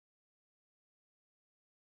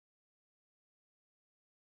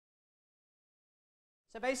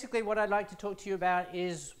So basically what I'd like to talk to you about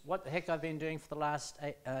is what the heck I've been doing for the last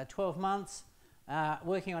 12 months,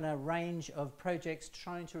 working on a range of projects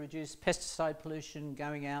trying to reduce pesticide pollution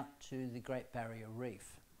going out to the Great Barrier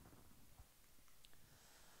Reef.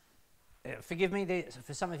 Forgive me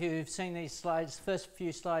for some of you who've seen these slides, first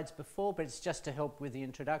few slides before, but it's just to help with the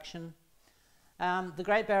introduction. The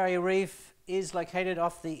Great Barrier Reef is located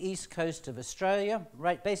off the east coast of Australia,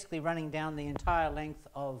 basically running down the entire length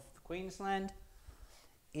of Queensland.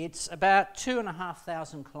 It's about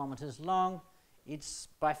 2,500 kilometres long. It's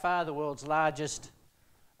by far the world's largest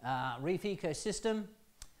reef ecosystem,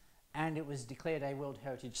 and it was declared a World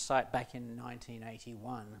Heritage Site back in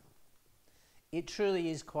 1981. It truly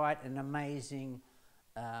is quite an amazing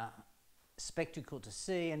spectacle to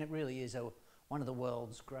see, and it really is one of the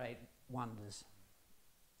world's great wonders,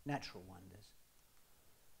 natural wonders.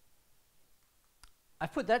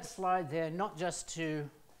 I've put that slide there not just to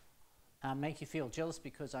make you feel jealous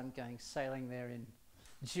because I'm going sailing there in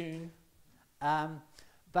June,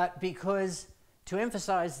 but because to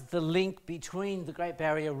emphasise the link between the Great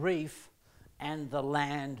Barrier Reef and the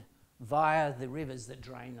land via the rivers that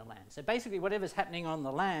drain the land. So basically whatever's happening on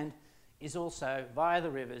the land is also, via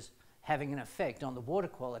the rivers, having an effect on the water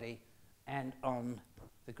quality and on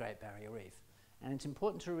the Great Barrier Reef. And it's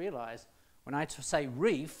important to realise, when I say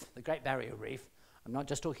reef, the Great Barrier Reef, I'm not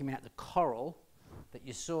just talking about the coral that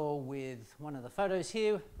you saw with one of the photos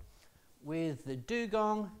here, with the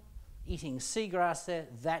dugong eating seagrass there.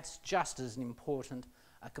 That's just as important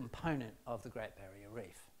a component of the Great Barrier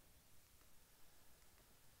Reef.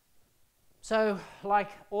 So, like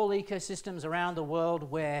all ecosystems around the world,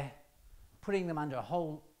 we're putting them under a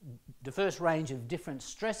whole diverse range of different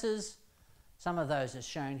stresses. Some of those are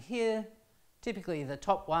shown here. Typically the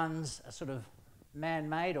top ones are sort of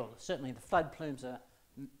man-made, or certainly the flood plumes are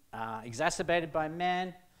exacerbated by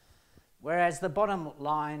man, whereas the bottom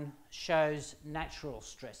line shows natural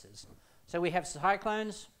stresses. So we have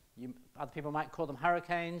cyclones, other people might call them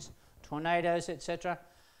hurricanes, tornadoes, etc.,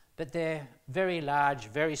 but they're very large,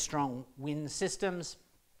 very strong wind systems.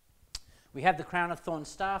 We have the crown of thorn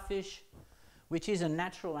starfish, which is a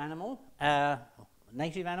natural animal,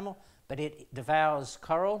 native animal, but it devours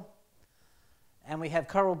coral. And we have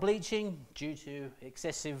coral bleaching due to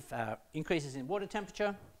excessive increases in water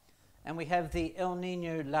temperature. And we have the El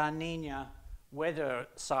Nino, La Nina weather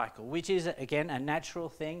cycle, which is, again, a natural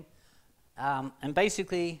thing. And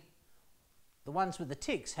basically, the ones with the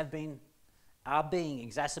ticks are being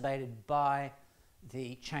exacerbated by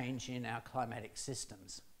the change in our climatic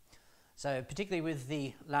systems. So particularly with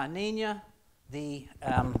the La Nina, the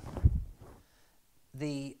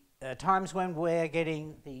times when we're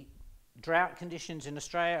getting the drought conditions in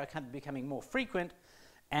Australia are becoming more frequent,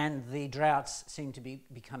 and the droughts seem to be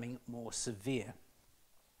becoming more severe.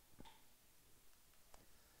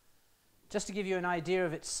 Just to give you an idea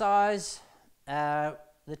of its size, the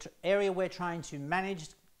area we're trying to manage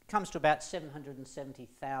comes to about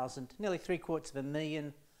 770,000, nearly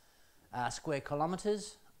 750,000 square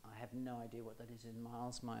kilometres. I have no idea what that is in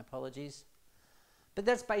miles, my apologies. But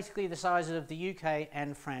that's basically the size of the UK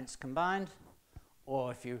and France combined,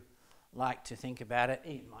 or if you like to think about it,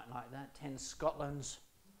 you might like that, 10 Scotlands,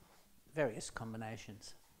 various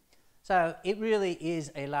combinations. So it really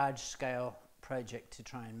is a large-scale project to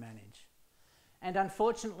try and manage. And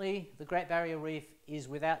unfortunately, the Great Barrier Reef is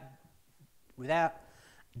without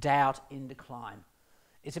doubt in decline.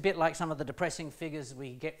 It's a bit like some of the depressing figures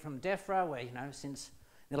we get from DEFRA, where, you know, since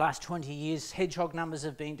the last 20 years, hedgehog numbers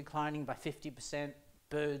have been declining by 50%,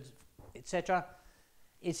 birds, etc.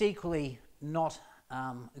 It's equally not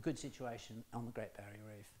a good situation on the Great Barrier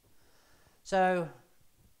Reef. So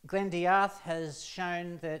Glenn D'Arth has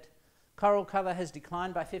shown that coral cover has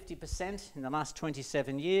declined by 50% in the last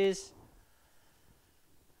 27 years.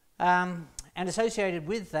 And associated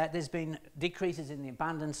with that, there's been decreases in the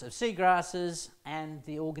abundance of seagrasses and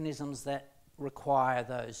the organisms that require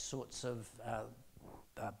those sorts of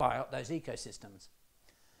those ecosystems.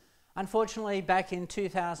 Unfortunately, back in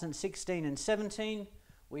 2016 and 17,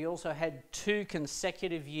 we also had 2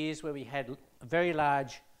 consecutive years where we had very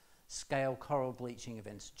large scale coral bleaching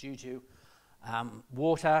events due to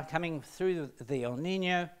water coming through the El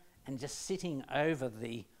Nino and just sitting over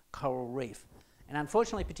the coral reef. And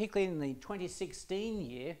unfortunately, particularly in the 2016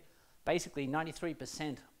 year, basically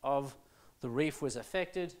 93% of the reef was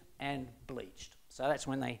affected and bleached. So that's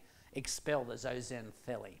when they expel the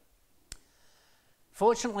zooxanthellae.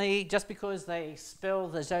 Fortunately, just because they expel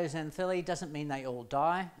the zooxanthellae doesn't mean they all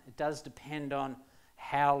die. It does depend on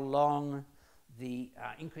how long the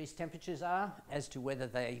increased temperatures are as to whether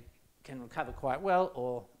they can recover quite well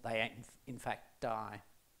or they in fact die.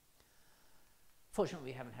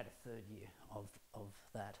 Fortunately, we haven't had a third year of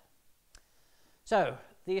that. So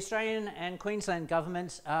the Australian and Queensland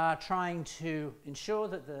governments are trying to ensure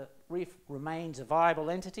that the reef remains a viable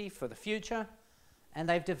entity for the future, and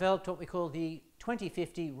they've developed what we call the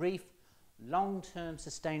 2050 Reef Long-Term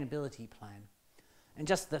Sustainability Plan. And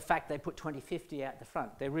just the fact they put 2050 out the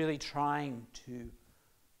front, they're really trying to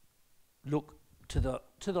look to the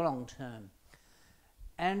long term.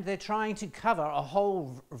 And they're trying to cover a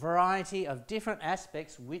whole variety of different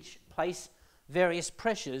aspects which place various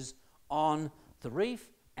pressures on the reef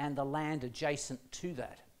and the land adjacent to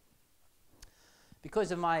that.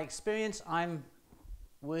 Because of my experience, I'm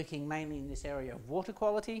working mainly in this area of water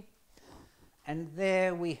quality, and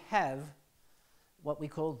there we have what we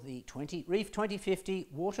call the Reef 2050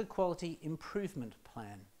 Water Quality Improvement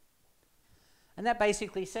Plan. And that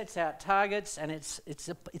basically sets out targets, and it's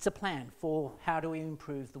a plan for how do we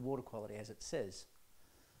improve the water quality, as it says.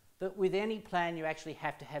 But with any plan, you actually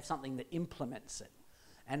have to have something that implements it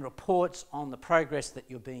and reports on the progress that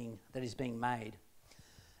is being made.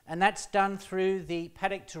 And that's done through the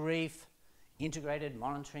Paddock to Reef Integrated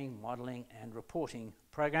Monitoring, Modelling and Reporting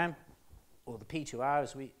Program, or the P2R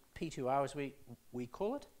as we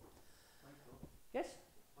call it. Yes?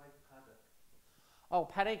 Oh,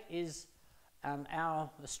 paddock is our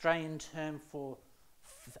Australian term for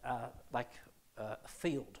a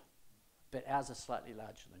field, but ours are slightly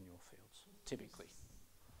larger than your fields, typically.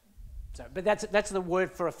 So, but that's the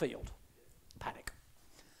word for a field, paddock.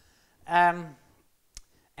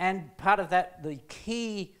 And part of that, the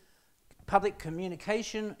key public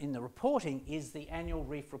communication in the reporting is the annual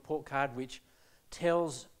reef report card, which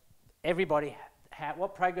tells everybody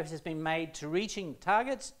what progress has been made to reaching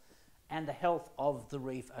targets and the health of the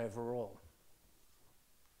reef overall.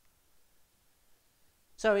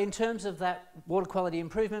 So in terms of that water quality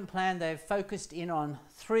improvement plan, they've focused in on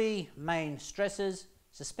three main stresses: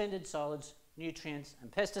 suspended solids, nutrients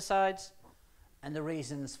and pesticides, and the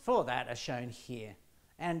reasons for that are shown here.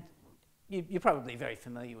 And you're probably very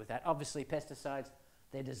familiar with that. Obviously pesticides,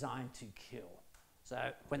 they're designed to kill.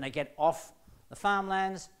 So when they get off the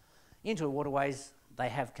farmlands into waterways,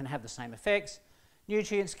 they can have the same effects.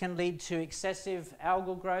 Nutrients can lead to excessive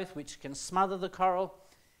algal growth, which can smother the coral.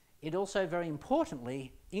 It also, very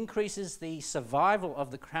importantly, increases the survival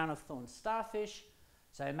of the crown-of-thorns starfish.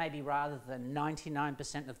 So maybe rather than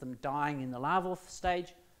 99% of them dying in the larval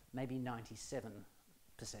stage, maybe 97%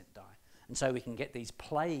 die. And so we can get these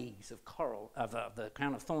plagues of coral, of the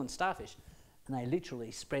crown-of-thorns starfish, and they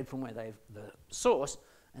literally spread from where the source,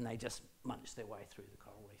 and they just munch their way through the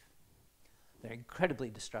coral reef. They're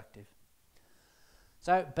incredibly destructive.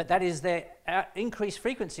 So, but that is their increased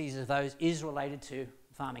frequencies of those is related to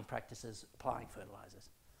farming practices, applying fertilisers.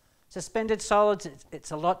 Suspended solids,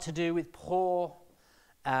 it's a lot to do with poor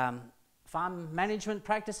farm management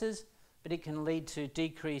practices, but it can lead to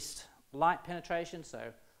decreased light penetration,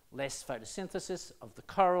 so less photosynthesis of the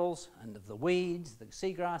corals and of the weeds, the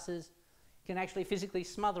seagrasses. It can actually physically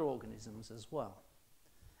smother organisms as well.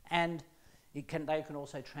 And they can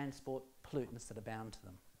also transport pollutants that are bound to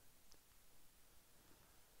them.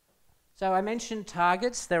 So I mentioned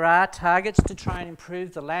targets. There are targets to try and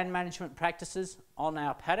improve the land management practices on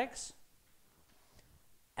our paddocks,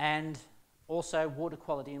 and also water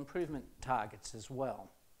quality improvement targets as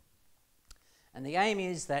well. And the aim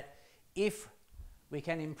is that if we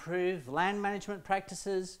can improve land management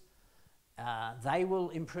practices, they will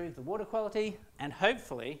improve the water quality, and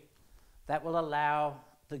hopefully that will allow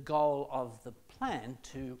the goal of the plan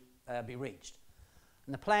to be reached.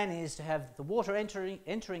 And the plan is to have the water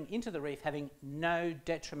entering into the reef having no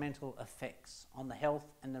detrimental effects on the health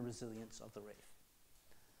and the resilience of the reef.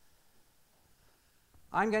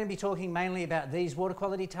 I'm going to be talking mainly about these water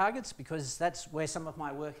quality targets because that's where some of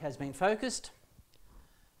my work has been focused.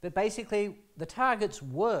 But basically, the targets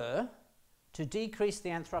were to decrease the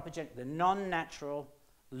anthropogenic, the non-natural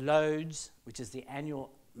loads, which is the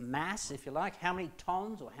annual mass, if you like, how many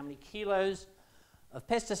tons or how many kilos of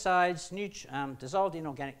pesticides, dissolved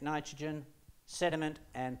inorganic nitrogen, sediment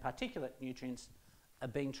and particulate nutrients are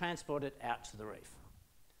being transported out to the reef.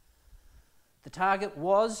 The target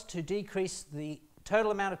was to decrease the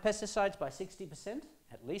total amount of pesticides by 60%,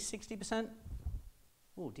 at least 60%.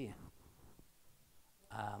 Oh dear.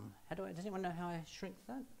 Does anyone know how I shrink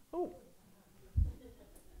that? Oh,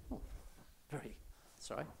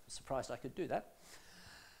 sorry, surprised I could do that.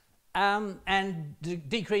 And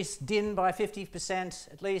decrease DIN by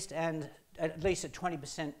 50% at least, and at least a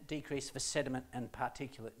 20% decrease for sediment and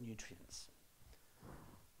particulate nutrients.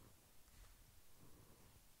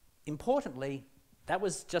 Importantly, that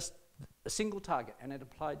was just a single target, and it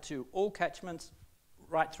applied to all catchments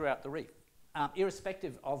right throughout the reef.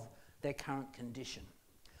 irrespective of their current condition.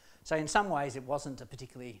 So in some ways it wasn't a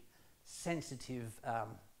particularly sensitive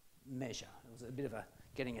measure. It was a bit of a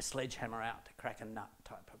getting a sledgehammer out to crack a nut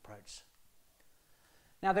type approach.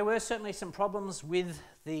 Now there were certainly some problems with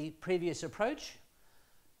the previous approach.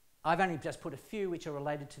 I've only just put a few which are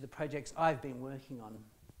related to the projects I've been working on.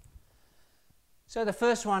 So the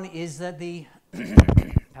first one is that the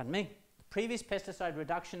pardon me, previous pesticide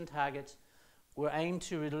reduction targets were aimed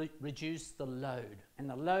to reduce the load, and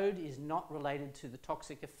the load is not related to the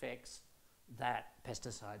toxic effects that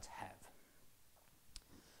pesticides have.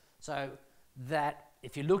 So that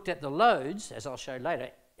if you looked at the loads, as I'll show later,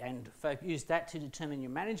 and used that to determine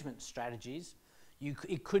your management strategies,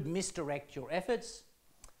 it could misdirect your efforts,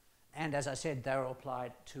 and as I said, they were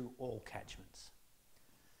applied to all catchments.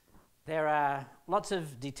 There are lots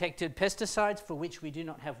of detected pesticides for which we do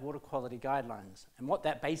not have water quality guidelines, and what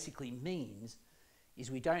that basically means is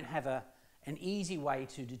we don't have an easy way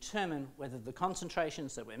to determine whether the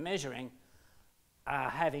concentrations that we're measuring are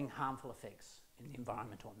having harmful effects in the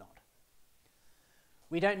environment or not.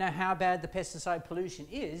 We don't know how bad the pesticide pollution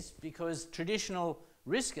is because traditional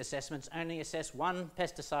risk assessments only assess one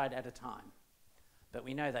pesticide at a time, but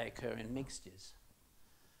we know they occur in mixtures.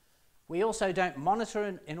 We also don't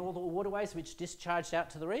monitor in all the waterways which discharge out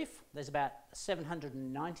to the reef. There's about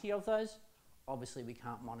 790 of those. Obviously we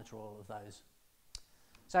can't monitor all of those.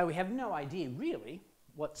 So we have no idea really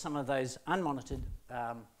what some of those unmonitored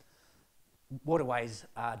waterways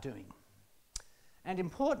are doing. And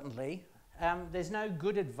importantly, there's no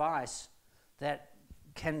good advice that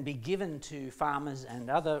can be given to farmers and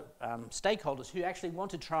other stakeholders who actually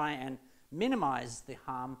want to try and minimise the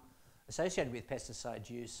harm associated with pesticide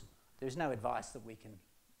use. There's no advice that we can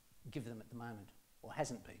give them at the moment, or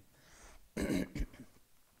hasn't been.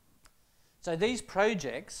 So these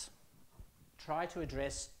projects try to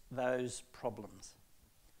address those problems.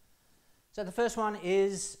 So the first one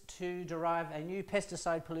is to derive a new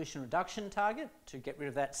pesticide pollution reduction target to get rid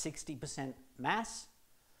of that 60% mass.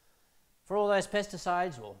 For all those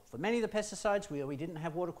pesticides, or for many of the pesticides where we didn't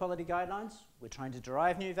have water quality guidelines, we're trying to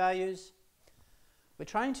derive new values. We're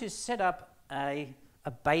trying to set up a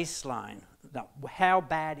baseline. Now, how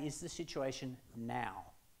bad is the situation now?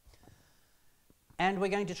 And we're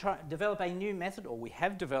going to try develop a new method, or we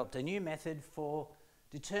have developed a new method for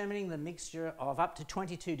determining the mixture of up to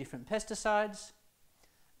 22 different pesticides,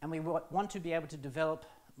 and we want to be able to develop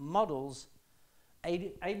models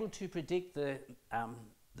able to predict the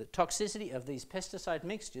toxicity of these pesticide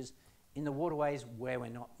mixtures in the waterways where we're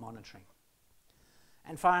not monitoring.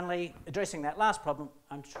 And finally, addressing that last problem,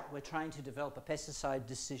 we're trying to develop a pesticide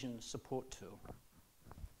decision support tool.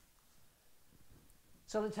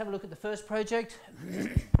 So let's have a look at the first project,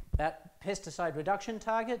 about pesticide reduction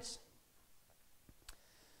targets.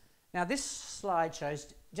 Now this slide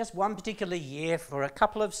shows just one particular year for a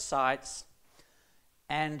couple of sites,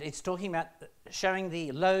 and it's talking about showing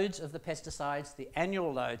the loads of the pesticides, the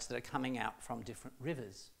annual loads that are coming out from different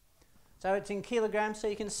rivers. So it's in kilograms, so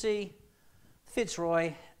you can see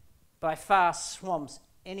Fitzroy by far swamps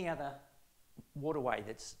any other waterway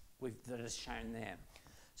that is shown there.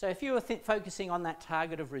 So if you were focusing on that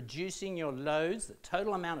target of reducing your loads, the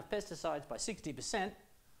total amount of pesticides by 60%,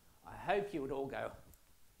 I hope you would all go,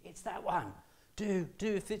 it's that one, do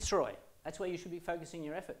Fitzroy. That's where you should be focusing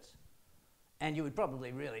your efforts. And you would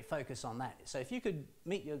probably really focus on that. So if you could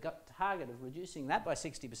meet your target of reducing that by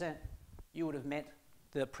 60%, you would have met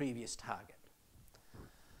the previous target.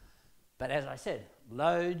 But as I said,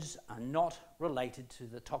 loads are not related to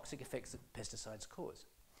the toxic effects that pesticides cause.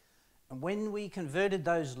 And when we converted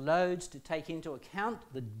those loads to take into account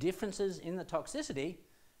the differences in the toxicity,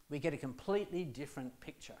 we get a completely different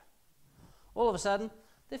picture. All of a sudden,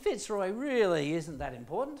 the Fitzroy really isn't that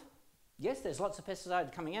important. Yes, there's lots of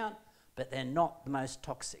pesticides coming out, but they're not the most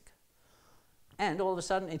toxic. And all of a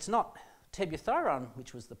sudden, it's not tebuthyron,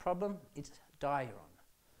 which was the problem, it's diuron.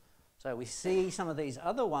 So we see some of these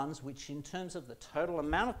other ones, which in terms of the total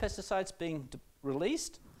amount of pesticides being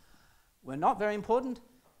released, were not very important,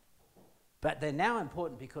 but they're now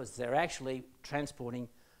important because they're actually transporting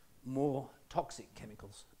more toxic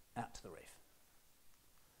chemicals out to the reef.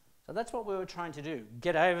 So that's what we were trying to do,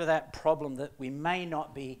 get over that problem that we may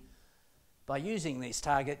not be, by using this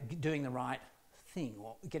target, doing the right thing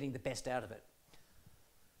or getting the best out of it.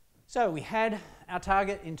 So we had our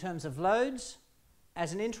target in terms of loads.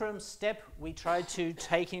 As an interim step, we tried to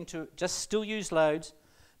just still use loads,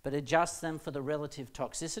 but adjust them for the relative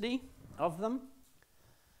toxicity of them.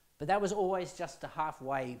 But that was always just a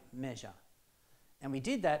halfway measure. And we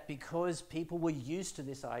did that because people were used to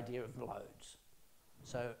this idea of loads.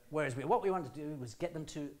 So whereas what we wanted to do was get them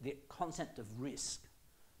to the concept of risk.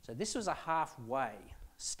 So this was a halfway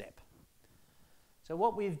step. So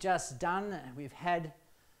what we've just done, we've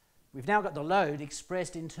now got the load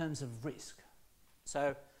expressed in terms of risk,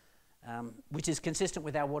 so which is consistent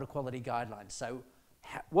with our water quality guidelines. So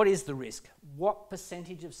what is the risk? What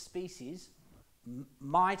percentage of species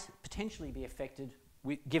might potentially be affected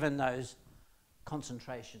given those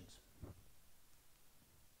concentrations?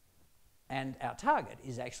 And our target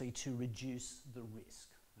is actually to reduce the risk,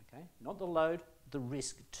 okay? Not the load, the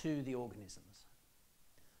risk to the organisms.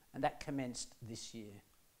 And that commenced this year.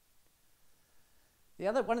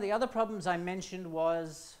 One of the other problems I mentioned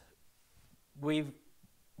was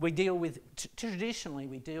traditionally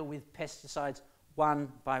we deal with pesticides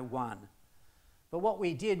one by one. But what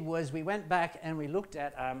we did was we went back and we looked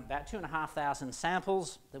at about 2,500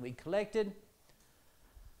 samples that we collected.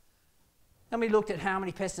 And we looked at how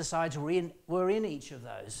many pesticides were in each of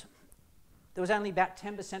those. There was only about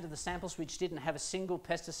 10% of the samples which didn't have a single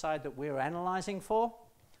pesticide that we were analysing for.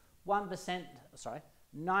 9%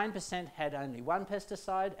 had only one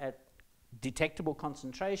pesticide at detectable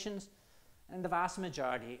concentrations, and the vast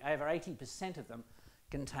majority, over 80% of them,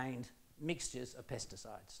 contained mixtures of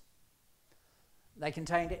pesticides. They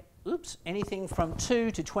contained anything from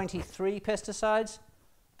 2 to 23 pesticides,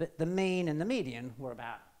 but the mean and the median were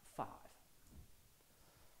about 5.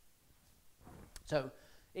 So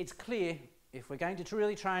it's clear, if we're going to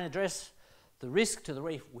really try and address the risk to the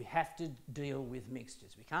reef, we have to deal with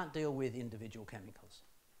mixtures. We can't deal with individual chemicals.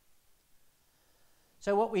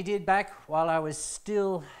 So what we did back while I was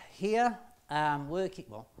still here, I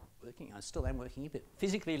still am working here, but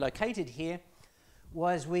physically located here,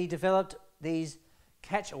 was we developed these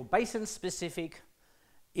basin-specific,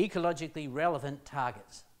 ecologically relevant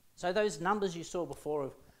targets. So those numbers you saw before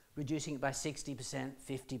of reducing it by 60%,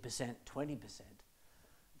 50%, 20%,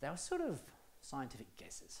 they were sort of scientific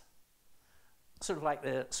guesses. Sort of like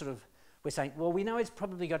we're saying, well, we know it's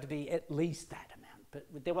probably got to be at least that amount,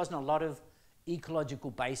 but there wasn't a lot of ecological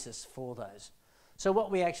basis for those. So what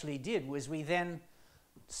we actually did was we then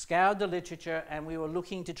scoured the literature and we were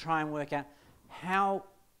looking to try and work out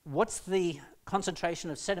what's the concentration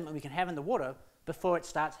of sediment we can have in the water before it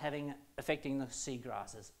starts affecting the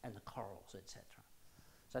seagrasses and the corals, etc.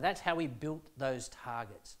 So that's how we built those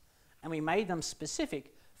targets. And we made them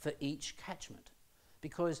specific for each catchment,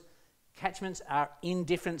 because catchments are in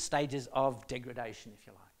different stages of degradation, if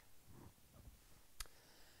you like.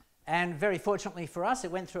 And very fortunately for us, it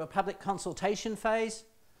went through a public consultation phase.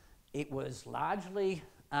 It was largely,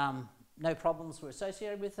 no problems were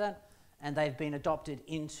associated with that, and they've been adopted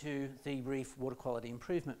into the Reef Water Quality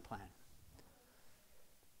Improvement Plan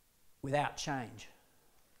without change.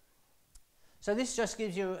 So this just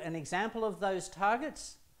gives you an example of those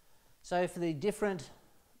targets. So for the different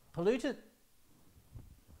pollutants,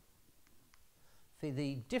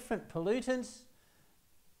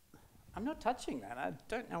 I'm not touching that, I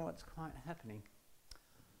don't know what's quite happening.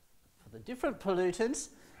 For the different pollutants,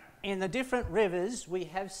 in the different rivers, we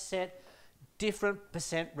have set different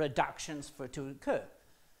percent reductions for it to occur.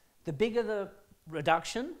 The bigger the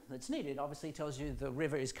reduction that's needed, obviously tells you the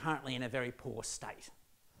river is currently in a very poor state.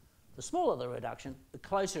 The smaller the reduction, the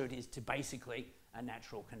closer it is to basically a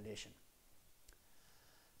natural condition.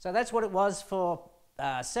 So that's what it was for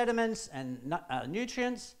sediments and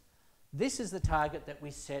nutrients. This is the target that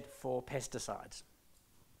we set for pesticides.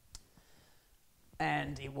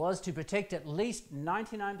 And it was to protect at least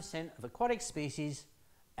 99% of aquatic species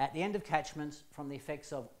at the end of catchments from the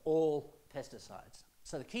effects of all pesticides.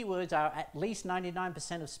 So the key words are at least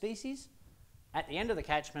 99% of species at the end of the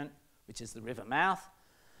catchment, which is the river mouth,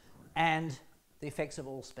 and the effects of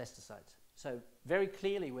all pesticides. So very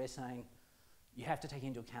clearly we're saying you have to take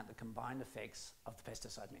into account the combined effects of the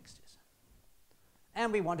pesticide mixtures.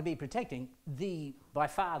 And we want to be protecting by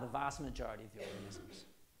far the vast majority of the organisms.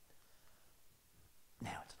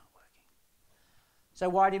 Now it's not working. So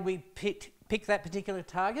why did we pick that particular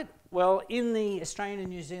target? Well, in the Australian and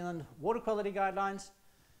New Zealand water quality guidelines,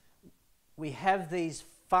 we have these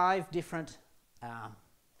 5 different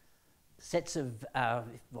sets of,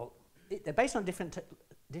 they're based on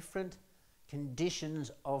different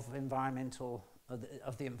conditions of the environment.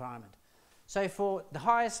 So for the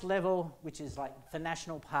highest level, which is like for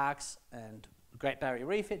national parks and Great Barrier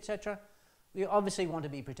Reef, etc., we obviously want to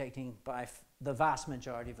be protecting by the vast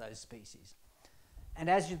majority of those species. And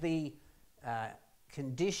as the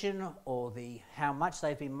condition or how much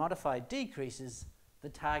they've been modified decreases, the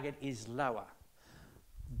target is lower.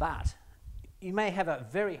 But you may have a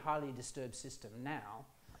very highly disturbed system now,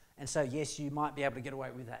 and so yes, you might be able to get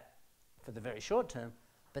away with that for the very short term,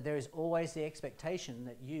 but there is always the expectation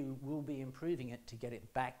that you will be improving it to get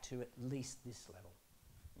it back to at least this level.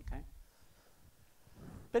 Okay?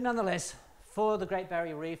 But nonetheless, for the Great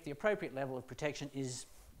Barrier Reef, the appropriate level of protection is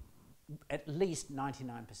at least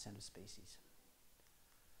 99% of species.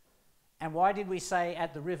 And why did we say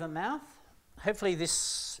at the river mouth? Hopefully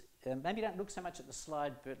this, maybe don't look so much at the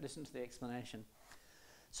slide, but listen to the explanation.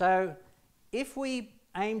 So if we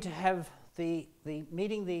aim to have the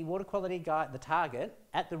meeting the water quality the target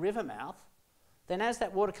at the river mouth, then as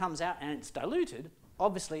that water comes out and it's diluted,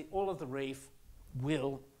 obviously all of the reef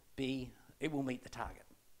will meet the target.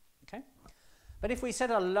 Okay? But if we set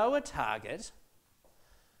a lower target,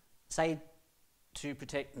 say to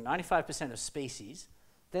protect 95% of species,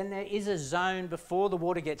 then there is a zone before the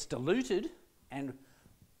water gets diluted and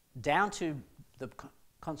down to the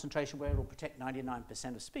concentration where it will protect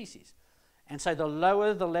 99% of species. And so the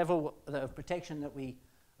lower the level of protection that we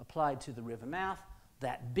applied to the river mouth,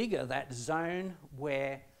 that bigger that zone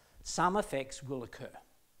where some effects will occur.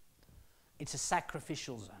 It's a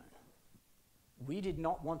sacrificial zone. We did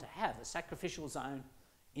not want to have a sacrificial zone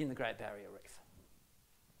in the Great Barrier Reef.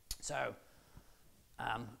 So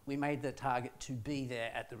we made the target to be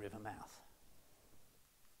there at the river mouth.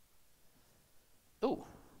 Oh,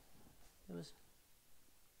 there was...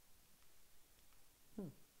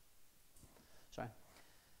 Sorry.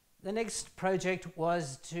 The next project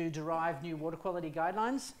was to derive new water quality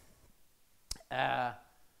guidelines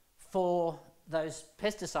for those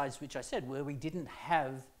pesticides which I said where we didn't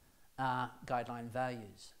have guideline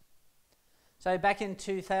values. So back in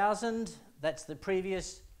 2000, that's the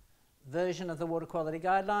previous version of the water quality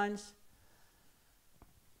guidelines.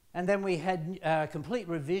 And then we had a complete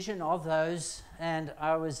revision of those, and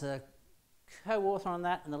I was the co-author on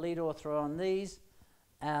that and the lead author on these.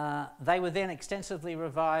 They were then extensively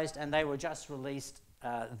revised and they were just released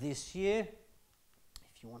this year.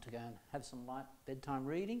 If you want to go and have some light bedtime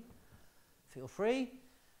reading, feel free.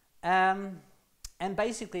 And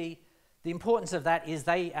basically, the importance of that is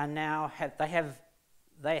they are now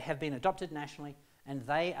they have been adopted nationally, and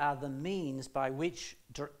they are the means by which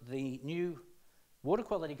the new water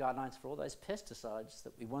quality guidelines for all those pesticides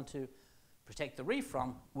that we want to protect the reef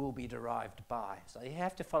from will be derived by. So you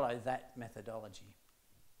have to follow that methodology.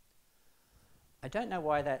 I don't know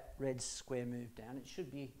why that red square moved down. It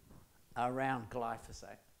should be around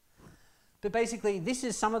glyphosate. But basically, this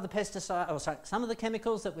is some of the some of the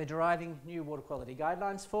chemicals that we're deriving new water quality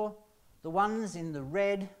guidelines for. The ones in the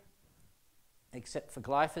red, except for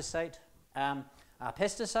glyphosate, are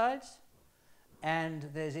pesticides, and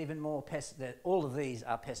there's even more all of these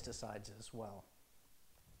are pesticides as well.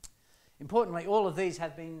 Importantly, all of these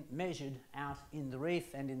have been measured out in the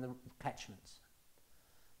reef and in the catchments.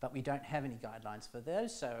 But we don't have any guidelines for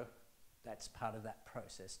those, so that's part of that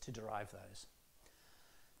process to derive those.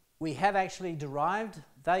 We have actually derived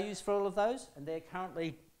values for all of those, and they're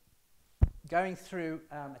currently going through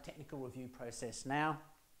a technical review process now.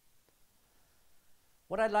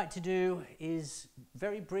 What I'd like to do is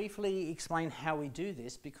very briefly explain how we do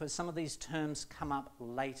this, because some of these terms come up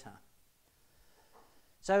later.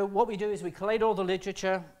 So what we do is we collate all the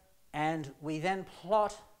literature, and we then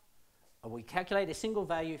we calculate a single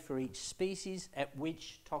value for each species at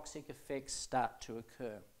which toxic effects start to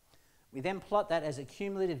occur. We then plot that as a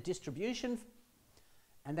cumulative distribution,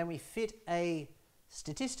 and then we fit a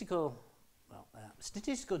statistical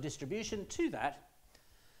distribution to that.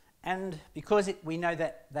 And because we know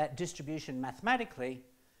that distribution mathematically,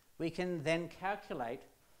 we can then calculate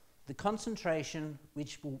the concentration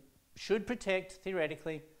which should protect,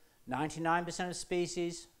 theoretically, 99% of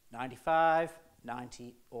species, 95,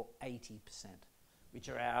 90 or 80%, which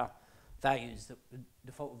are our values,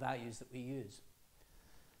 default values that we use.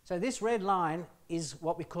 So this red line is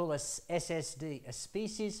what we call a SSD, a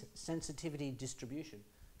species sensitivity distribution,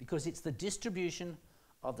 because it's the distribution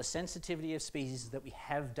of the sensitivity of species that we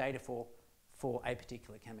have data for a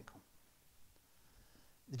particular chemical.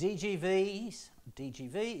 The DGV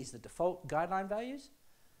is the default guideline values,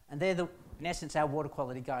 and they're in essence our water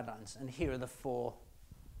quality guidelines, and here are the 4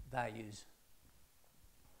 values.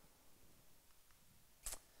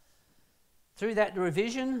 Through that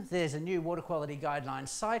revision, there's a new water quality guidelines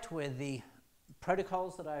site where the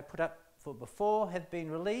protocols that I put up for before have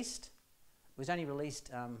been released. It was only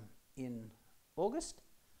released in August.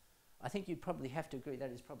 I think you'd probably have to agree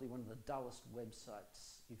that is probably one of the dullest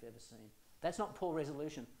websites you've ever seen. That's not poor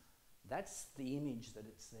resolution. That's the image that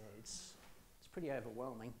it's there. It's pretty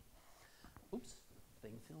overwhelming. Oops,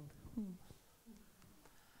 being filmed.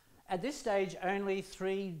 At this stage, only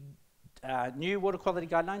 3 new water quality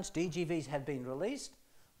guidelines, DGVs, have been released,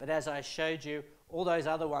 but as I showed you, all those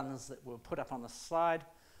other ones that were put up on the slide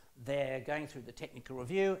They're going through the technical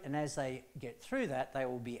review, and as they get through that, they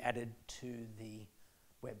will be added to the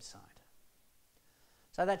website.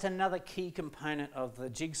 So that's another key component of the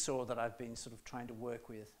jigsaw that I've been sort of trying to work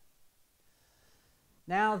with.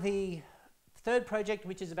 Now the third project,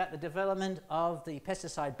 which is about the development of the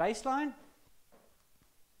pesticide baseline.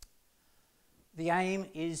 The aim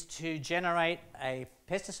is to generate a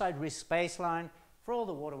pesticide risk baseline for all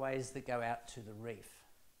the waterways that go out to the reef.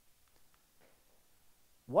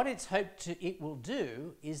 What it's hoped it will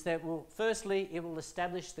do is that firstly, it will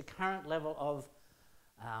establish the current level of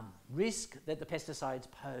risk that the pesticides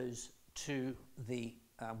pose to the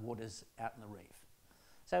waters out in the reef.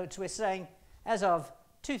 So we're saying, as of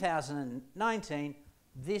 2019,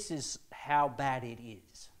 this is how bad it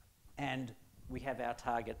is. And we have our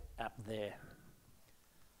target up there.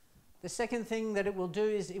 The second thing that it will do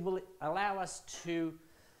is it will allow us to,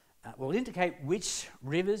 will indicate which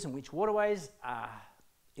rivers and which waterways are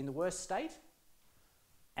in the worst state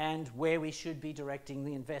and where we should be directing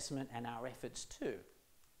the investment and our efforts to.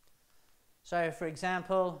 So, for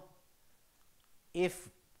example, if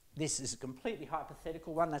this is a completely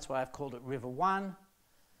hypothetical one, that's why I've called it River 1.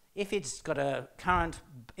 If it's got a current,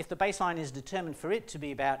 if the baseline is determined for it to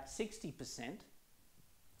be about 60%,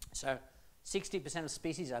 so 60% of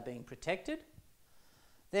species are being protected,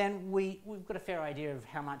 then we've got a fair idea of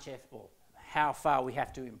how much or how far we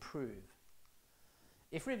have to improve.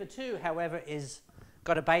 If River 2, however, is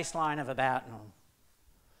got a baseline of about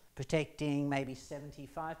protecting maybe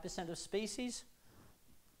 75% of species,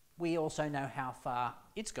 we also know how far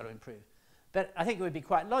it's got to improve. But I think it would be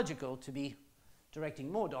quite logical to be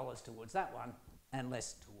directing more dollars towards that one and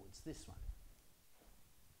less towards this one.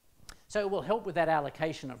 So it will help with that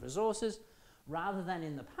allocation of resources, rather than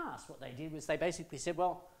in the past what they did was they basically said,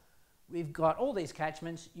 well, we've got all these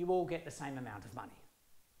catchments, you all get the same amount of money.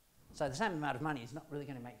 So the same amount of money is not really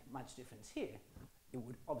going to make much difference here. It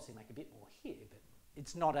would obviously make a bit more here, but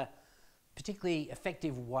it's not a particularly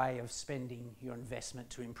effective way of spending your investment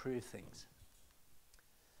to improve things.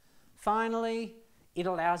 Finally, it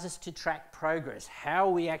allows us to track progress. How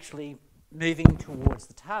are we actually moving towards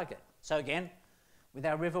the target? So again, with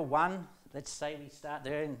our River 1, let's say we start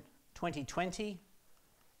there in 2020,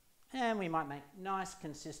 and we might make nice,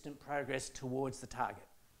 consistent progress towards the target.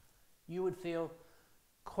 You would feel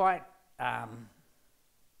quite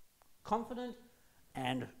confident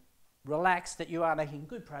and relaxed that you are making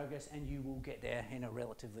good progress and you will get there in a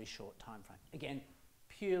relatively short time frame. Again,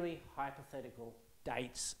 purely hypothetical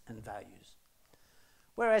dates and values.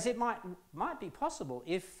 Whereas it might be possible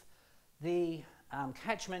if the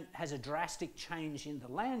catchment has a drastic change in the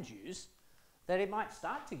land use, that it might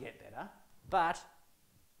start to get better, but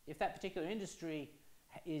if that particular industry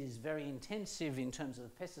is very intensive in terms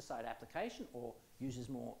of pesticide application or uses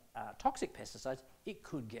more toxic pesticides, it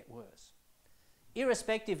could get worse.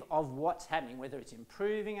 Irrespective of what's happening, whether it's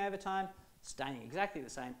improving over time, staying exactly the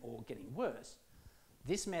same, or getting worse,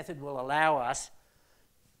 this method will allow us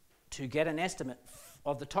to get an estimate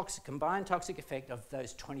of the combined toxic effect of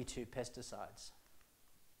those 22 pesticides.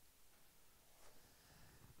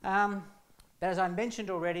 But as I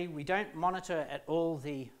mentioned already, we don't monitor at all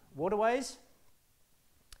the waterways.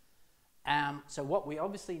 So what we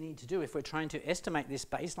obviously need to do if we're trying to estimate this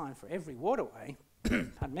baseline for every waterway,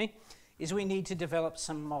 pardon me, is we need to develop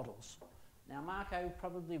some models. Now, Marco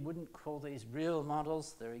probably wouldn't call these real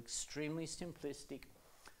models. They're extremely simplistic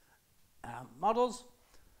models.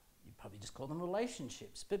 You'd probably just call them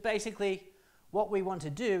relationships. But basically, what we want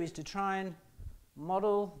to do is to try and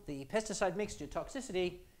model the pesticide mixture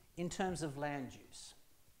toxicity in terms of land use.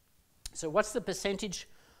 So what's the percentage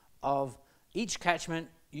of each catchment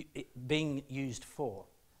being used for?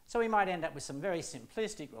 So we might end up with some very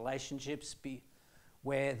simplistic relationships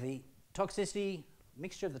where the toxicity,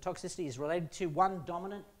 mixture of the toxicity is related to one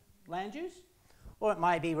dominant land use, or it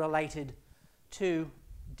might be related to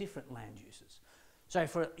different land uses. So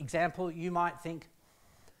for example, you might think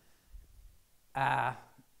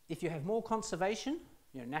if you have more conservation,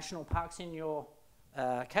 national parks in your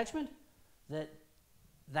catchment,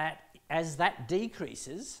 that as that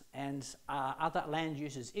decreases and other land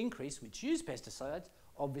uses increase which use pesticides,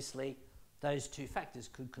 obviously those two factors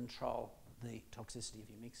could control the toxicity of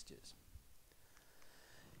your mixtures.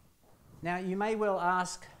 Now you may well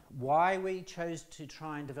ask why we chose to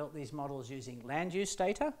try and develop these models using land use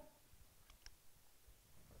data,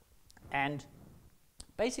 and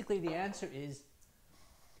basically the answer is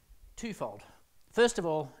twofold. First of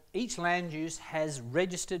all, each land use has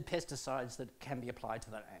registered pesticides that can be applied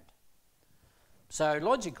to that land. So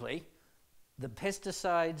logically, the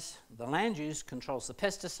pesticides, the land use controls the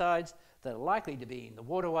pesticides, that are likely to be in the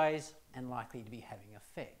waterways and likely to be having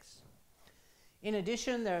effects. In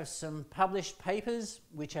addition, there are some published papers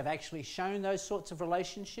which have actually shown those sorts of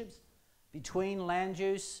relationships between land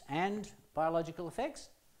use and biological effects.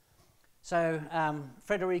 So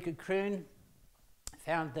Frederica Kroon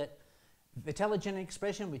found that vitellogen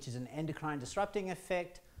expression, which is an endocrine disrupting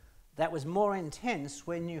effect, that was more intense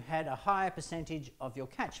when you had a higher percentage of your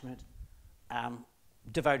catchment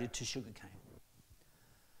devoted to sugarcane.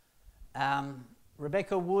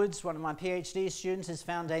 Rebecca Woods, one of my PhD students, has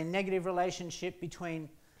found a negative relationship between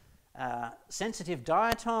sensitive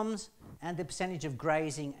diatoms and the percentage of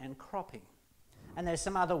grazing and cropping. And there's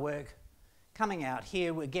some other work coming out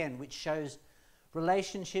here again which shows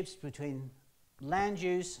relationships between land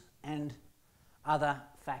use and other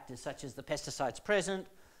factors such as the pesticides present,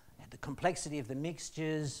 the complexity of the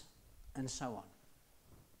mixtures, and so on.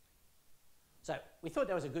 So we thought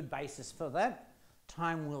there was a good basis for that.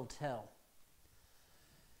 Time will tell.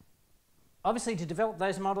 Obviously, to develop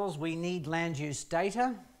those models, we need land use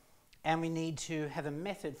data, and we need to have a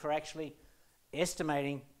method for actually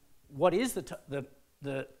estimating what is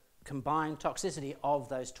the combined toxicity of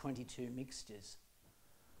those 22 mixtures.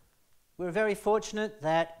 We're very fortunate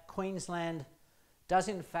that Queensland does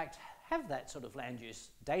in fact have that sort of land use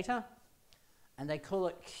data, and they call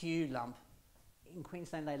it Q lump. In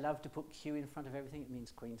Queensland, they love to put Q in front of everything. It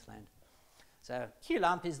means Queensland. So Q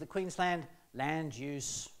lump is the Queensland Land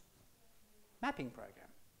Use Mapping Program.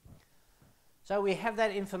 So we have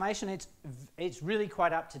that information. It's really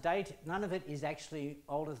quite up to date. None of it is actually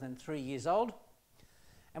older than 3 years old.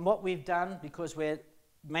 And what we've done, because we're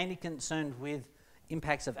mainly concerned with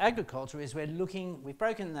impacts of agriculture, is we've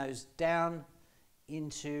broken those down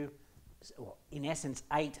into, well, in essence,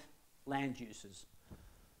 8 land uses.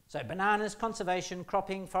 So bananas, conservation,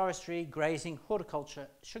 cropping, forestry, grazing, horticulture,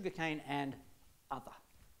 sugarcane, and other.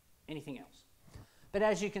 Anything else. But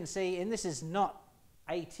as you can see, and this is not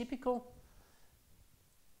atypical,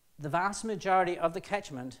 the vast majority of the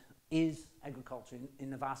catchment is agriculture in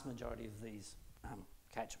the vast majority of these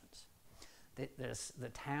catchments. The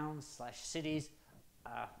towns/cities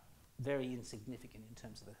are very insignificant in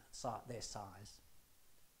terms of their size,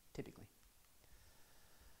 typically.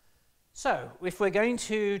 So, if we're going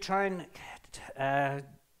to try and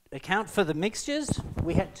account for the mixtures,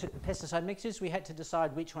 pesticide mixtures, we had to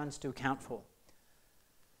decide which ones to account for.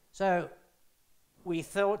 So, we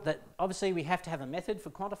thought that obviously we have to have a method for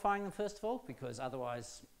quantifying them first of all, because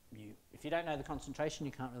otherwise, if you don't know the concentration,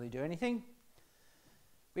 you can't really do anything.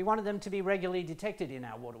 We wanted them to be regularly detected in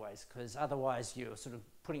our waterways, because otherwise you're sort of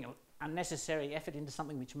putting unnecessary effort into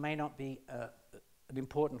something which may not be an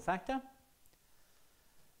important factor.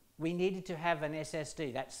 We needed to have an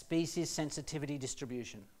SSD, that species sensitivity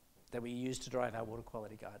distribution, that we use to drive our water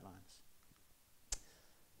quality guidelines.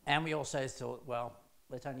 And we also thought, well,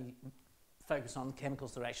 let's only focus on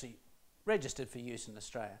chemicals that are actually registered for use in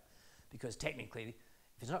Australia, because technically,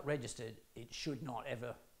 if it's not registered, it should not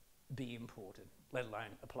ever be imported, let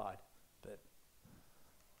alone applied, but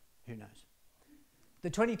who knows.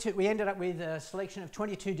 We ended up with a selection of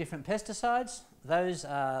 22 different pesticides. Those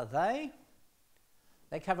are they.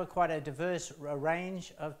 They cover quite a diverse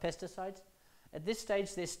range of pesticides. At this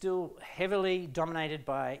stage, they're still heavily dominated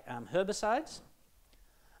by herbicides.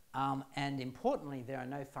 And importantly, there are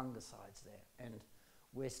no fungicides there. And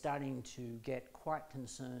we're starting to get quite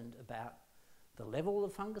concerned about the level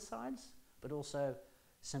of fungicides, but also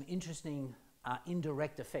some interesting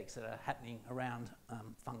indirect effects that are happening around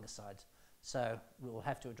fungicides. So we'll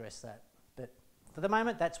have to address that. But for the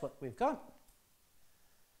moment, that's what we've got.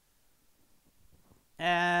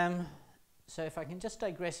 So if I can just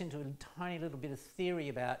digress into a tiny little bit of theory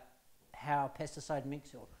about how pesticide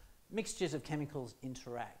mixtures of chemicals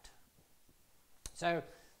interact. So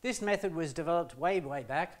this method was developed way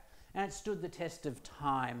back, and it stood the test of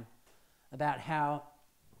time about how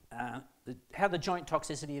the joint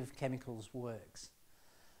toxicity of chemicals works.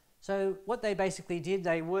 So what they basically did,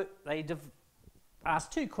 they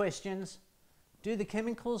asked 2 questions. Do the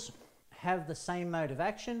chemicals have the same mode of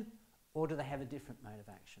action, or do they have a different mode of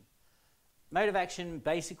action? Mode of action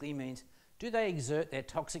basically means, do they exert their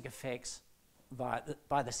toxic effects by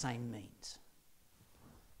the same means?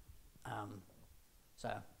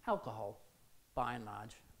 So alcohol, by and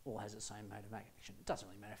large, all has the same mode of action. It doesn't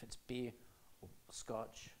really matter if it's beer or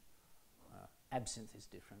scotch. Absinthe is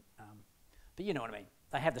different. But you know what I mean.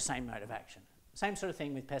 They have the same mode of action. Same sort of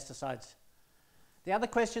thing with pesticides. The other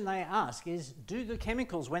question they ask is, do the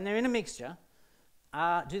chemicals, when they're in a mixture,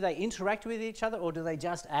 do they interact with each other, or do they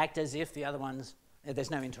just act as if the other ones, there's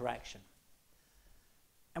no interaction?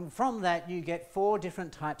 And from that, you get 4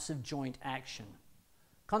 different types of joint action.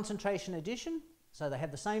 Concentration addition, so they have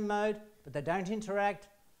the same mode, but they don't interact.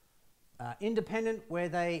 Independent, where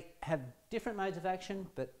they have different modes of action,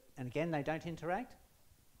 and again, they don't interact.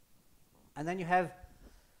 And then you have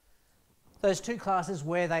those two classes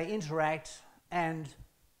where they interact and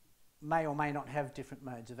may or may not have different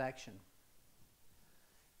modes of action.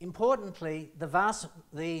 Importantly, the vast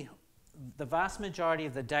majority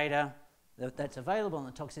of the data that's available on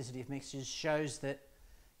the toxicity of mixtures shows that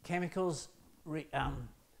chemicals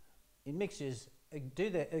in mixtures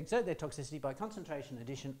exert their toxicity by concentration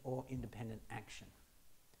addition or independent action.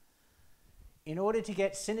 In order to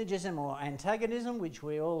get synergism or antagonism, which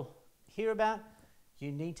we all hear about,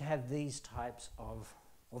 you need to have these types of,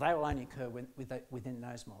 well, they will only occur within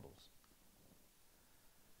those models.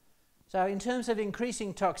 So in terms of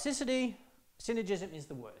increasing toxicity, synergism is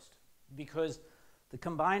the worst because the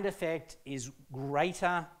combined effect is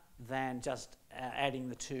greater than just adding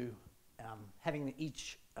the two, having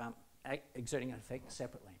each exerting an effect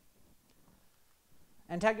separately.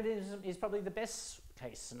 Antagonism is probably the best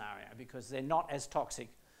case scenario because they're not as toxic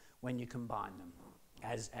when you combine them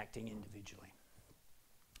as acting individually.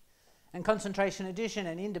 And concentration addition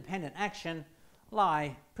and independent action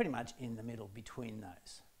lie pretty much in the middle between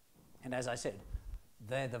those. And as I said,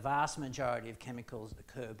 the vast majority of chemicals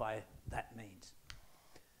occur by that means.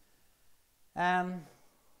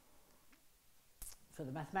 For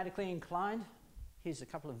the mathematically inclined, here's a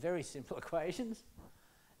couple of very simple equations.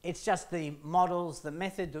 It's just the models, the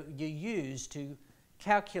method that you use to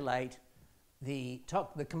calculate the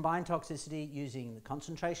combined toxicity using the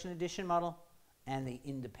concentration addition model and the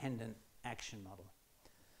independent action model.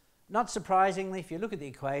 Not surprisingly, if you look at the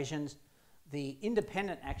equations, the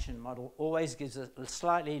independent action model always gives a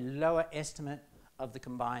slightly lower estimate of the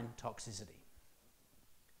combined toxicity.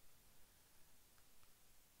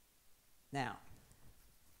 Now,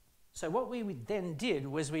 so what we then did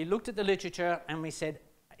was we looked at the literature and we said,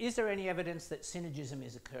 is there any evidence that synergism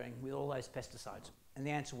is occurring with all those pesticides? And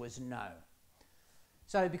the answer was no.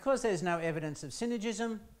 So because there's no evidence of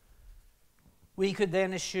synergism, we could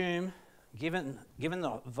then assume, given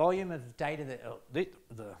the volume of data, the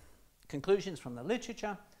conclusions from the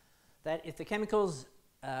literature, that if the chemicals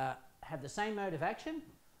have the same mode of action,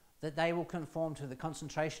 that they will conform to the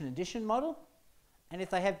concentration addition model, and if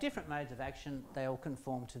they have different modes of action, they will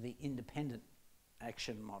conform to the independent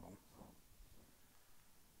action model.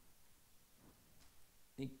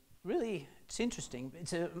 It's interesting.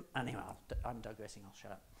 Anyway, I'm digressing. I'll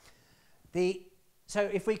shut up. So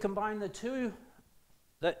if we combine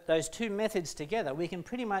those two methods together, we can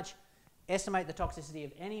pretty much estimate the toxicity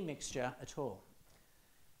of any mixture at all,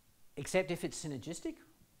 except if it's synergistic,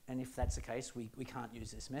 and if that's the case, we can't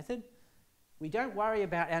use this method. We don't worry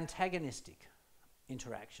about antagonistic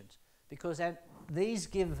interactions because these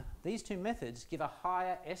two methods give a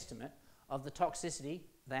higher estimate of the toxicity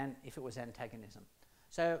than if it was antagonism.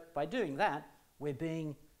 So by doing that, we're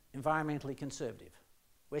being environmentally conservative.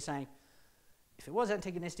 We're saying if it was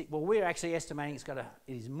antagonistic, well, we're actually estimating it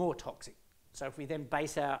is more toxic. So if we then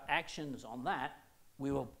base our actions on that,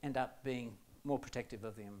 we will end up being more protective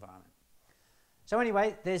of the environment. So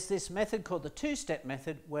anyway, there's this method called the two-step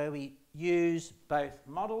method where we use both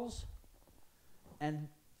models, and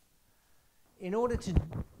in order to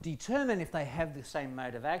determine if they have the same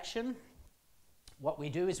mode of action, what we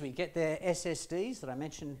do is we get their SSDs that I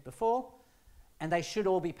mentioned before, and they should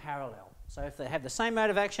all be parallel. So if they have the same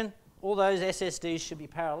mode of action, all those SSDs should be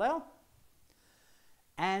parallel.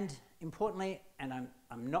 And importantly, and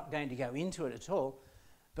I'm not going to go into it at all,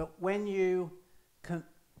 but when you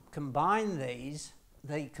combine these,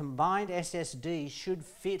 the combined SSD should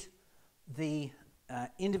fit the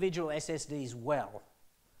individual SSDs well.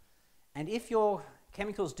 And if your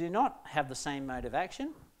chemicals do not have the same mode of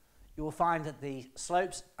action, you will find that the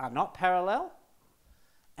slopes are not parallel,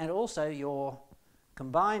 and also your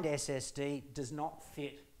combined SSD does not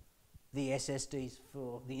fit the SSDs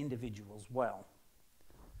for the individuals well.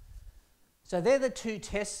 So they're the two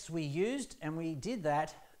tests we used, and we did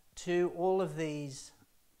that to all of these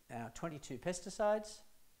 22 pesticides.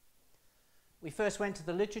 We first went to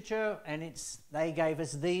the literature, and they gave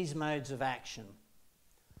us these modes of action.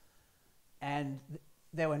 And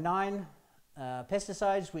there were 9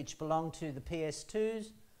 pesticides which belonged to the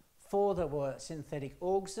PS2s, 4 that were synthetic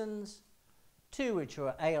auxins, 2 which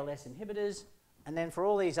were ALS inhibitors, and then for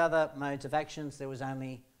all these other modes of actions there was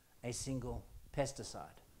only a single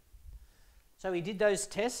pesticide. So we did those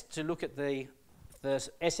tests to look at the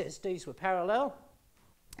SSDs were parallel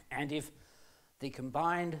and if the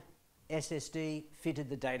combined SSD fitted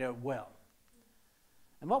the data well.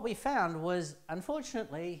 And what we found was,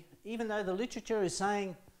 unfortunately, even though the literature is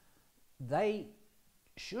saying they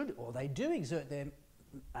should, or they do exert their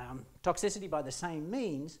toxicity by the same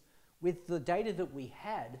means, with the data that we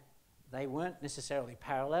had, they weren't necessarily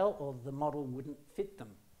parallel, or the model wouldn't fit them.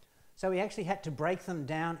 So we actually had to break them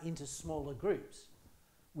down into smaller groups.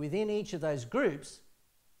 Within each of those groups,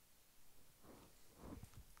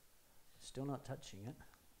 still not touching it,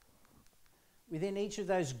 within each of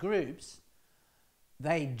those groups,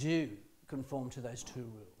 they do conform to those two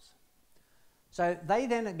rules. So they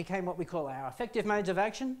then became what we call our effective modes of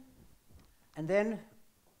action, and then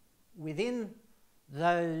within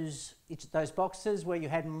those boxes where you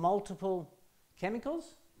had multiple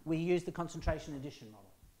chemicals, we used the concentration addition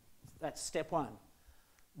model. That's step one.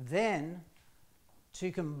 Then, to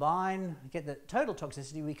combine, get the total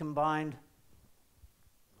toxicity, we combined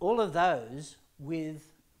all of those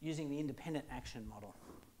with using the independent action model.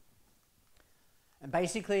 And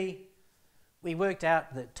basically, we worked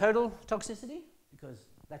out the total toxicity, because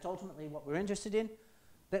that's ultimately what we're interested in.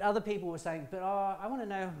 But other people were saying, but I want to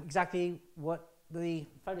know exactly what the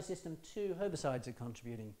photosystem 2 herbicides are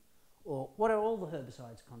contributing, or what are all the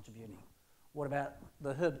herbicides contributing? What about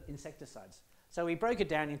the insecticides? So we broke it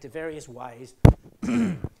down into various ways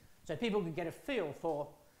so people could get a feel for,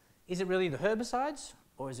 is it really the herbicides,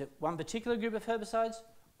 or is it one particular group of herbicides,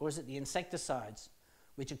 or is it the insecticides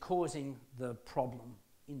which are causing the problem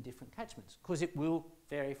in different catchments? Because it will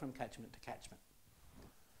vary from catchment to catchment.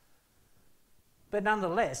 But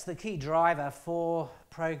nonetheless, the key driver for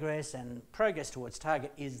progress and progress towards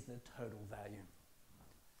target is the total value.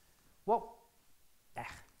 Won't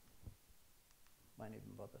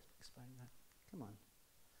even bother explaining that. Come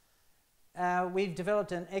on. We've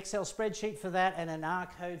developed an Excel spreadsheet for that and an R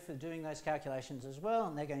code for doing those calculations as well,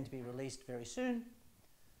 and they're going to be released very soon.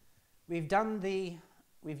 We've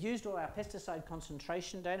used all our pesticide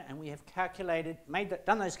concentration data, and we have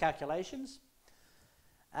done those calculations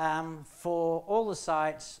for all the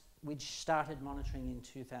sites which started monitoring in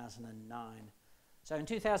 2009. So in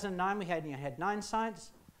 2009 we had 9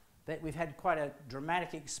 sites, but we've had quite a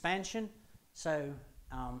dramatic expansion. So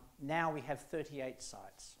now we have 38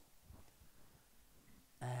 sites.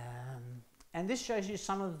 And this shows you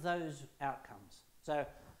some of those outcomes. So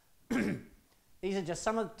these are just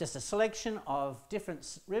a selection of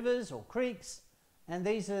different rivers or creeks, and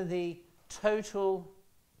these are the total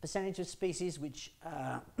percentage of species which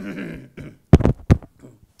are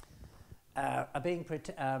being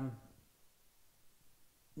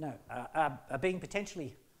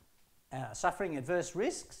potentially suffering adverse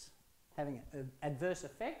risks, having adverse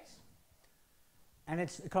effects, and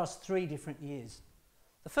it's across 3 different years.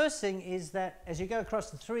 The first thing is that as you go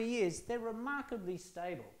across the 3 years, they're remarkably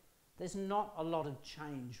stable. There's not a lot of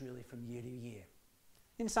change really from year to year.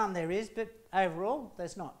 In some there is, but overall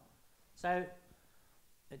there's not. So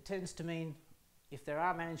it tends to mean if there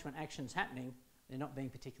are management actions happening, they're not being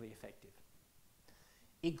particularly effective.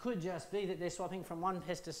 It could just be that they're swapping from one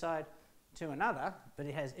pesticide to another, but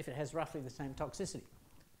if it has roughly the same toxicity.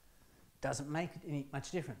 Doesn't make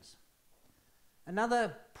much difference.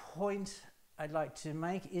 Another point I'd like to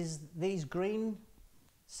make is these green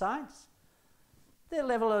sites. Their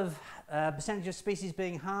level of percentage of species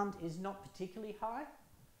being harmed is not particularly high,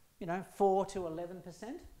 4 to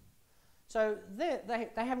 11%. So they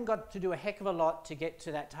haven't got to do a heck of a lot to get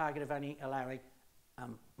to that target of only allowing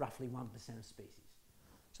roughly 1% of species.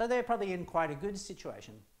 So they're probably in quite a good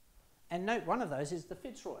situation. And note one of those is the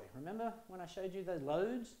Fitzroy. Remember when I showed you the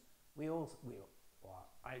loads?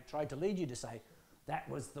 I tried to lead you to say that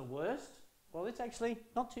was the worst. Well, it's actually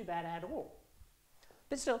not too bad at all.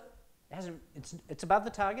 But still, it's above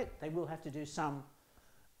the target. They will have to do some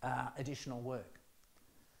additional work.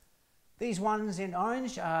 These ones in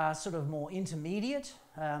orange are sort of more intermediate.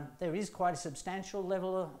 There is quite a substantial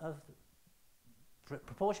level of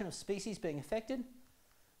proportion of species being affected,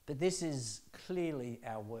 but this is clearly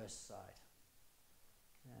our worst site.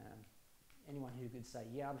 Anyone who could say,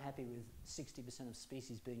 yeah, I'm happy with 60% of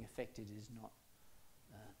species being affected is not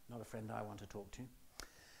a friend I want to talk to.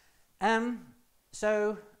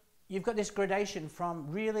 So you've got this gradation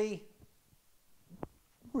from really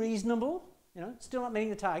reasonable, still not meeting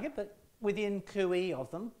the target, but within CAWR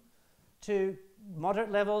of them, to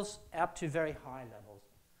moderate levels up to very high levels.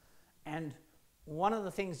 And one of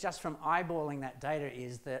the things just from eyeballing that data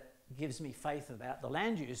is that gives me faith about the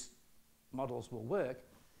land use models will work,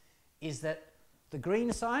 is that the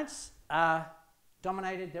green sites are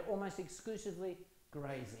dominated, they're almost exclusively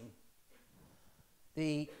grazing.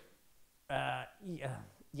 The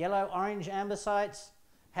yellow, orange, amber sites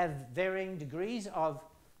have varying degrees of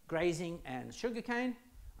grazing and sugarcane,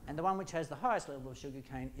 and the one which has the highest level of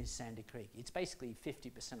sugarcane is Sandy Creek. It's basically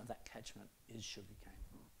 50% of that catchment is sugarcane.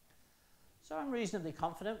 So I'm reasonably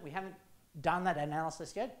confident. We haven't done that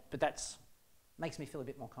analysis yet, but that makes me feel a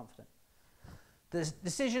bit more confident. The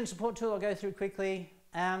decision support tool I'll go through quickly.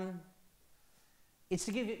 It's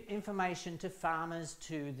to give information to farmers,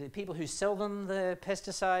 to the people who sell them the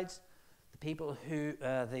pesticides, the people who,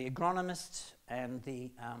 the agronomists and the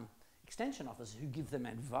extension officers who give them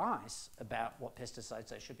advice about what pesticides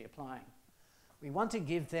they should be applying. We want to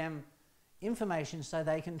give them information so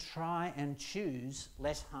they can try and choose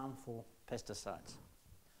less harmful pesticides.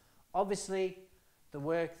 Obviously, the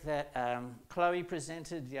work that Chloe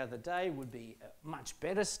presented the other day would be a much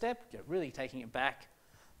better step, really taking it back.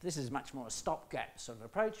 This is much more a stopgap sort of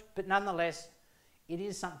approach, but nonetheless, it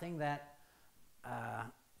is something that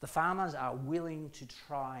the farmers are willing to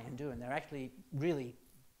try and do, and they're actually really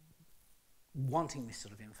wanting this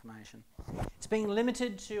sort of information. It's being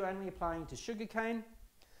limited to only applying to sugarcane,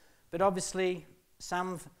 but obviously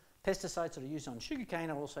some pesticides that are used on sugarcane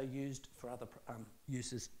are also used for other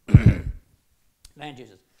uses, land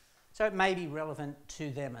uses. So it may be relevant to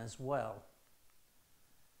them as well.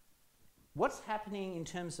 What's happening in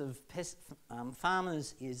terms of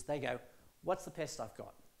farmers is they go, what's the pest I've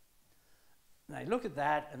got? And they look at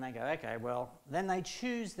that and they go, okay, well, then they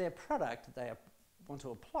choose their product that they want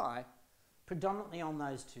to apply predominantly on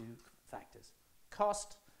those two factors,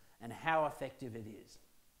 cost and how effective it is.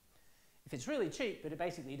 If it's really cheap, but it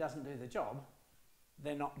basically doesn't do the job,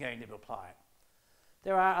 they're not going to apply it.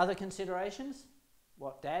 There are other considerations.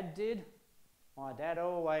 What Dad did, my dad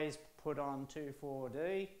always put on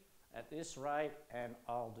 2,4-D at this rate, and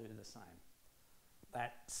I'll do the same.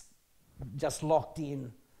 That's just locked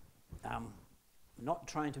in, not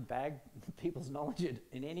trying to bag people's knowledge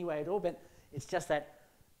in any way at all, but it's just that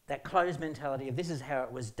closed mentality of this is how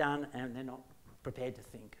it was done, and they're not prepared to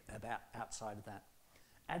think about outside of that.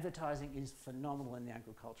 Advertising is phenomenal in the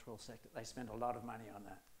agricultural sector. They spend a lot of money on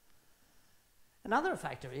that. Another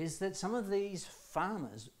factor is that some of these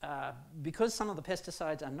farmers, because some of the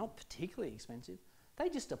pesticides are not particularly expensive, they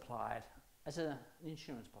just apply it as an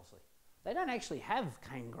insurance policy. They don't actually have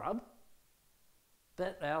cane grub,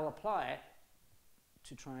 but they'll apply it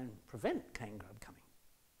to try and prevent cane grub coming.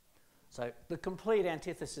 So the complete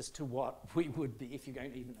antithesis to what we would be if you're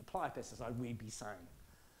going to even apply pesticide, we'd be saying.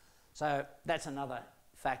 So that's another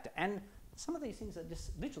factor. And some of these things are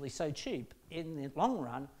just literally so cheap in the long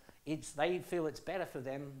run, they feel it's better for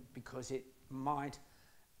them because it might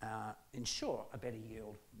ensure a better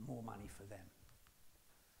yield, more money for them.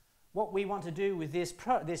 What we want to do with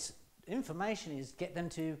this information is get them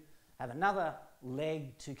to have another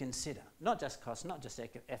leg to consider, not just cost, not just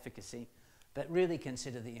efficacy, but really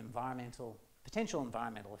consider the potential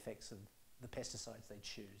environmental effects of the pesticides they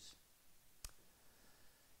choose.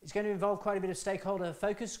 It's going to involve quite a bit of stakeholder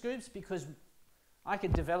focus groups because I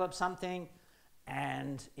could develop something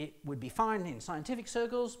and it would be fine in scientific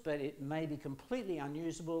circles, but it may be completely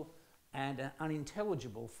unusable and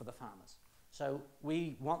unintelligible for the farmers. So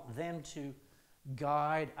we want them to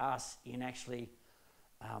guide us in actually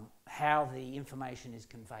how the information is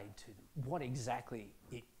conveyed to them, what exactly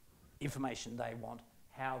information they want,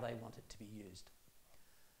 how they want it to be used.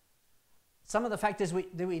 Some of the factors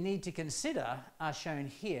that we need to consider are shown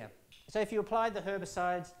here. So if you apply the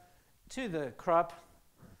herbicides to the crop,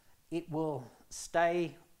 it will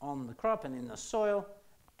stay on the crop and in the soil,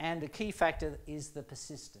 and the key factor is the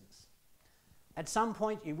persistence. At some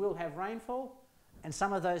point you will have rainfall, and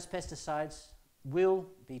some of those pesticides will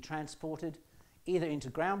be transported either into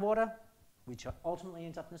groundwater, which ultimately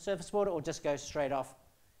ends up in the surface water, or just goes straight off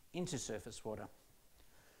into surface water.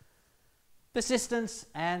 Persistence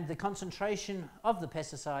and the concentration of the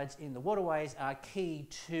pesticides in the waterways are key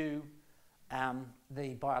to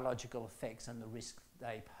the biological effects and the risk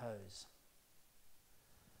they pose.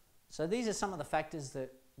 So these are some of the factors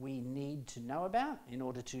that we need to know about in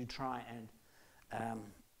order to try and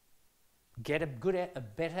get a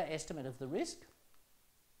better estimate of the risk.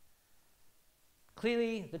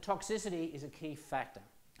 Clearly, the toxicity is a key factor,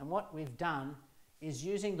 and what we've done is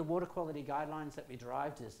using the water quality guidelines that we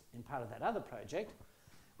derived as in part of that other project,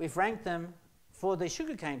 we've ranked them for the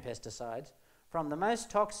sugarcane pesticides from the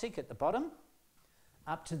most toxic at the bottom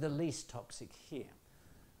up to the least toxic here.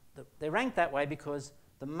 They're ranked that way because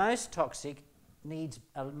the most toxic needs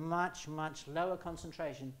a much, much lower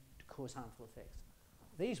concentration to cause harmful effects.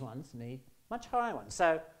 These ones need much higher ones.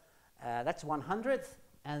 So that's 1/100th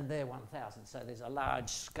and they're 1,000. So there's a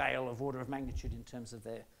large scale of order of magnitude in terms of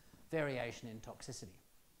their variation in toxicity.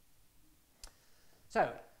 So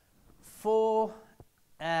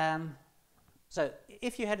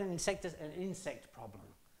if you had an insect problem,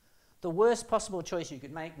 the worst possible choice you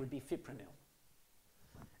could make would be fipronil.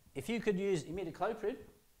 If you could use imidacloprid,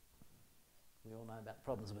 We all know about the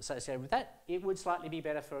problems associated with that. It would slightly be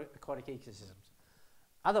better for aquatic ecosystems.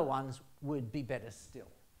 Other ones would be better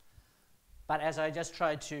still. But as I just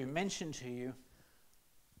tried to mention to you,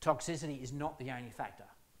 toxicity is not the only factor.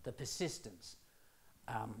 The persistence,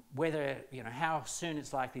 whether, how soon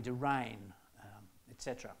it's likely to rain,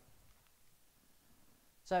 etc.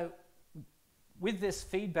 So with this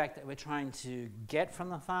feedback that we're trying to get from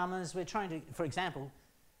the farmers, we're trying to, for example,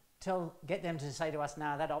 get them to say to us,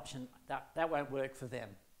 no, that option, that won't work for them.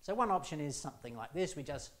 So one option is something like this. We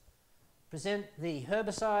just present the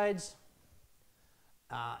herbicides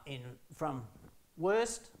from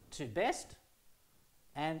worst to best,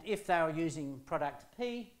 and if they are using product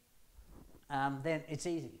P, then it's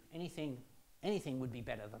easy. Anything would be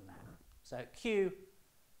better than that. So Q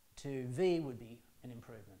to V would be an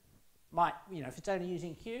improvement. If it's only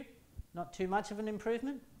using Q, not too much of an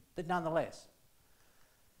improvement, but nonetheless.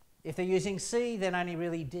 If they're using C, then only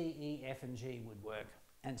really D, E, F, and G would work,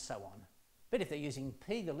 and so on. But if they're using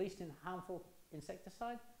P, the least harmful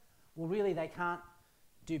insecticide, well, really they can't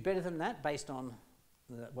do better than that based on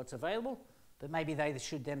what's available, but maybe they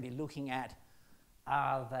should then be looking at,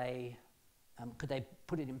 could they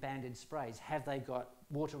put it in banded sprays? Have they got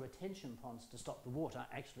water retention ponds to stop the water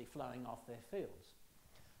actually flowing off their fields?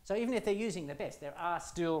 So even if they're using the best, there are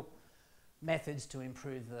still methods to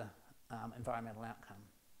improve the environmental outcome.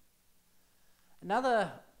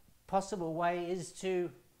 Another possible way is to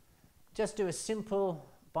just do a simple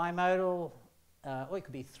bimodal, or it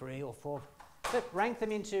could be 3 or 4, but rank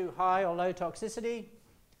them into high or low toxicity,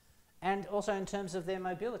 and also in terms of their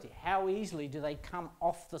mobility. How easily do they come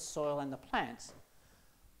off the soil and the plants?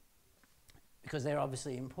 Because they're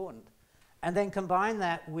obviously important. And then combine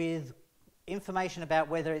that with information about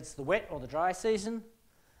whether it's the wet or the dry season,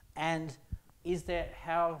 and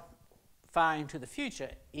how far into the future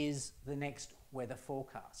is the next weather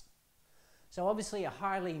forecast. So obviously a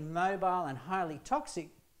highly mobile and highly toxic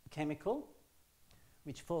chemical,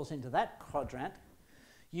 which falls into that quadrant,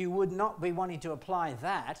 you would not be wanting to apply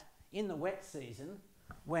that in the wet season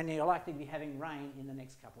when you're likely to be having rain in the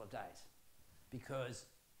next couple of days, because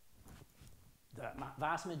the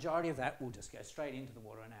vast majority of that will just go straight into the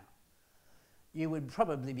water and out. You would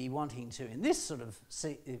probably be wanting to, in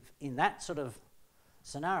that sort of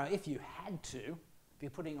scenario, if you had to, be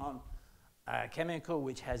putting on a chemical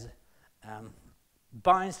which has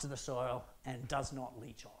binds to the soil and does not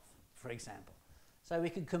leach off, for example. So we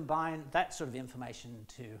could combine that sort of information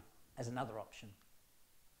as another option.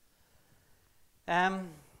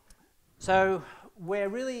 So we're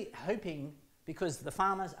really hoping, because the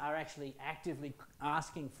farmers are actually actively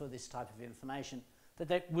asking for this type of information,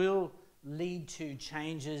 that will lead to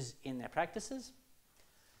changes in their practices.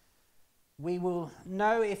 We will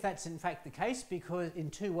know if that's in fact the case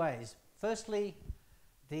in 2 ways. Firstly,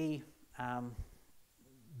 the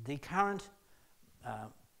current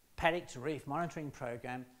paddock to reef monitoring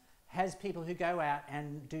program has people who go out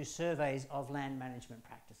and do surveys of land management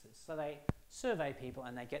practices. So they survey people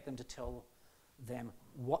and they get them to tell them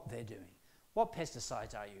what they're doing. What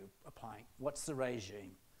pesticides are you applying? What's the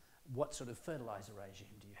regime? What sort of fertilizer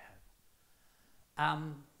regime do you have?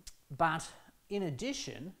 But in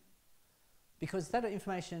addition, because that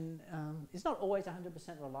information is not always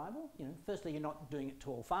 100% reliable, firstly you're not doing it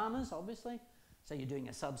to all farmers, obviously, so you're doing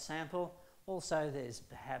a subsample. Also, there's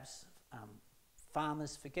perhaps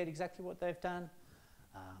farmers forget exactly what they've done,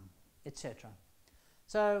 etc.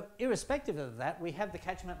 So irrespective of that, we have the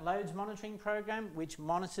catchment loads monitoring program, which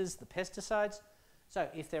monitors the pesticides. So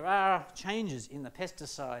if there are changes in the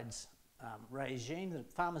pesticides regime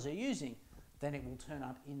that farmers are using, then it will turn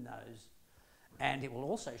up in those. And it will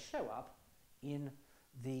also show up in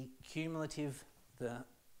the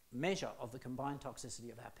measure of the combined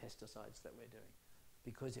toxicity of our pesticides that we're doing.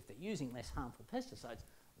 Because if they're using less harmful pesticides,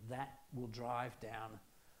 that will drive down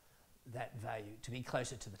that value to be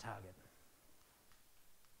closer to the target.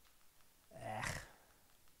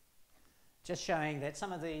 Just showing that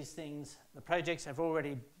some of these things, the projects have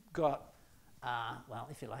already got, well,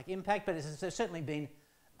 if you like, impact, but it's certainly been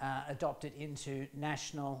adopted into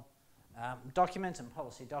national documents and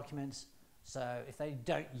policy documents. So if they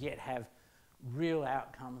don't yet have real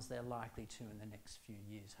outcomes, they're likely to in the next few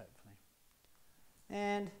years, hopefully.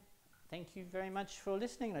 And thank you very much for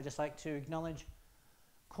listening. I'd just like to acknowledge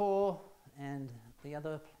CAWR and the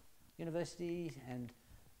other universities and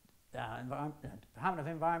Department of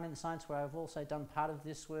Environment and Science, where I've also done part of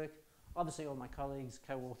this work. Obviously all my colleagues,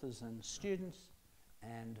 co-authors and students,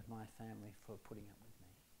 and my family for putting up with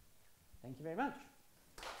me. Thank you very much.